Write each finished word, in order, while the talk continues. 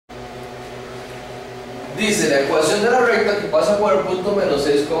Dice la ecuación de la recta que pasa por el punto menos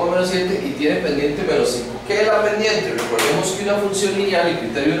 6, menos 7 y tiene pendiente menos 5. ¿Qué es la pendiente? Recordemos que una función lineal, el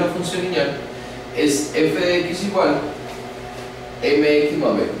criterio de una función lineal es f de x igual mx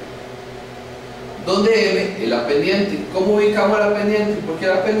más b, donde m es la pendiente. ¿Cómo ubicamos la pendiente? Porque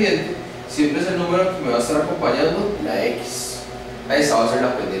la pendiente siempre es el número que me va a estar acompañando, la x. Esa va a ser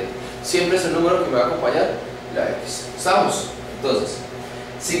la pendiente. Siempre es el número que me va a acompañar, la x. ¿Estamos? Entonces,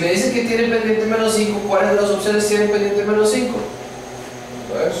 si me dicen que tiene pendiente menos 5, ¿cuáles de las opciones tienen pendiente menos 5?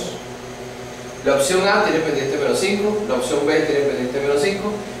 Pues, la opción A tiene pendiente menos 5, la opción B tiene pendiente menos 5,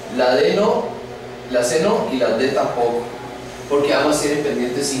 la D no, la C no y la D tampoco, porque ambas tienen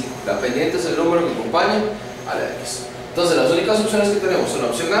pendiente 5. La pendiente es el número que acompaña a la x. Entonces, las únicas opciones que tenemos son la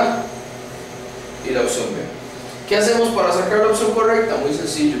opción A y la opción B. ¿Qué hacemos para sacar la opción correcta? Muy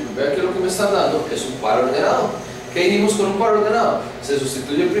sencillo. Vean que lo que me están dando es un par ordenado. ¿Qué hicimos con un par ordenado? Se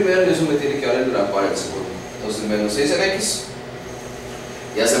sustituye el primero y eso me tiene que dar el gran par el segundo. Entonces menos 6 en x.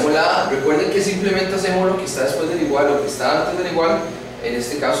 Y hacemos la A. Recuerden que simplemente hacemos lo que está después del igual, lo que está antes del igual. En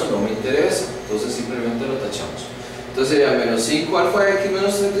este caso no me interesa. Entonces simplemente lo tachamos. Entonces sería menos 5 alfa de x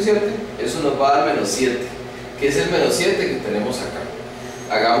menos 37. Eso nos va a dar menos 7. Que es el menos 7 que tenemos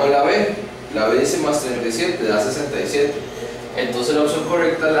acá. Hagamos la B. La B dice más 37, da 67. Entonces la opción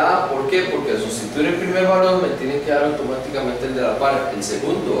correcta es la A. ¿Por qué? Porque al sustituir el primer valor me tiene que dar automáticamente el de la par, el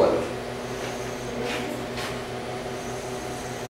segundo valor.